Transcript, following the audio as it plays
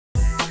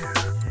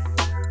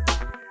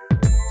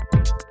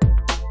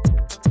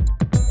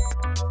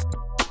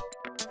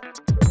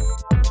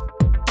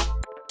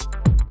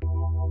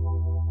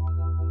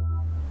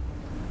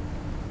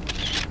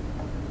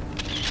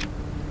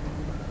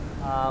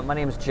My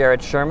name is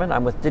Jared Sherman.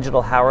 I'm with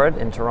Digital Howard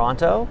in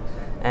Toronto.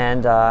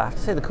 And I have to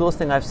say the coolest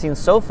thing I've seen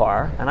so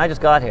far, and I just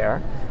got here,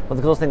 but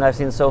the coolest thing I've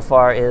seen so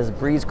far is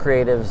Breeze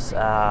Creative's,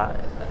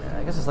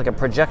 I guess it's like a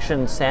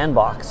projection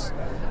sandbox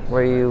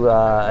where you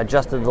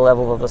adjusted the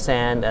level of the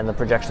sand and the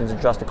projections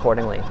adjust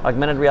accordingly.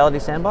 Augmented reality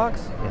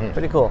sandbox?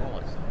 Pretty cool.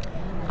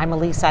 I'm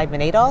Elise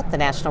Seidman-Adolf, the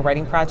National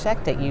Writing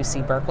Project at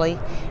UC Berkeley,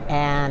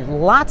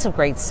 and lots of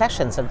great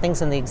sessions and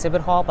things in the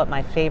exhibit hall, but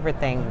my favorite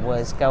thing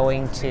was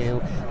going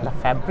to La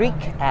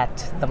Fabrique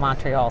at the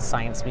Montreal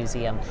Science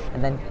Museum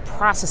and then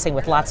processing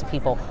with lots of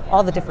people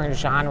all the different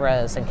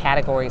genres and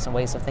categories and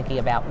ways of thinking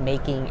about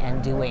making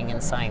and doing in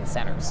science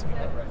centers.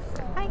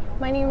 Hi,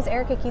 my name is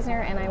Erica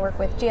Kiesner and I work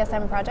with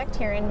GSM Project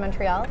here in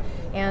Montreal,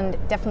 and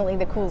definitely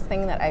the coolest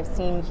thing that I've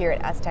seen here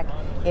at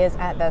ASTC is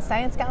at the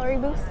Science Gallery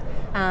booth.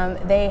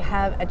 They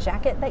have a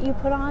jacket that you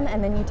put on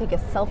and then you take a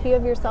selfie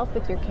of yourself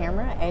with your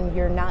camera and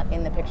you're not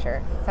in the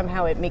picture.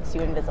 Somehow it makes you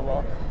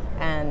invisible,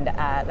 and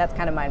that's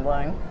kind of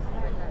mind-blowing.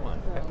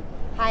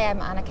 Hi, I'm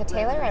Annika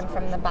Taylor. I'm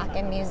from the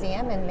Bakken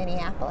Museum in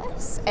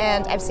Minneapolis,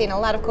 and I've seen a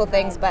lot of cool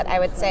things, but I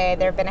would say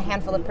there have been a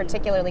handful of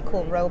particularly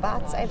cool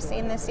robots I've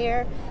seen this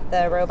year.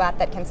 The robot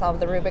that can solve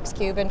the Rubik's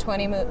Cube in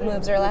 20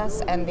 moves or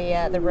less, and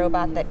the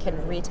robot that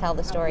can retell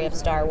the story of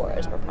Star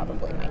Wars were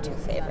probably my two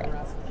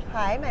favorites.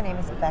 Hi, my name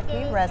is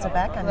Becky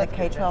Rezelbeck. I'm the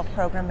K-12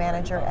 Program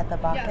Manager at the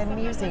Bakken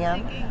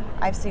Museum.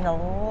 I've seen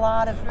a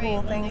lot of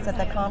cool things at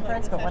the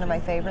conference, but one of my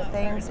favorite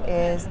things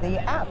is the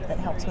app that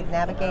helps with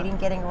navigating,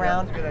 getting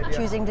around,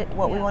 choosing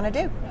what we want to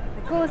do.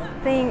 The coolest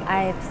thing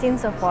I've seen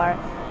so far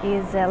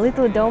is a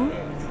little dome.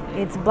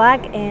 It's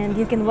black and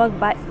you can walk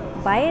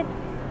by it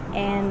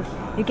and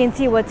you can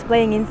see what's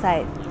playing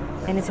inside,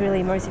 and it's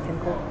really immersive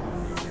and cool.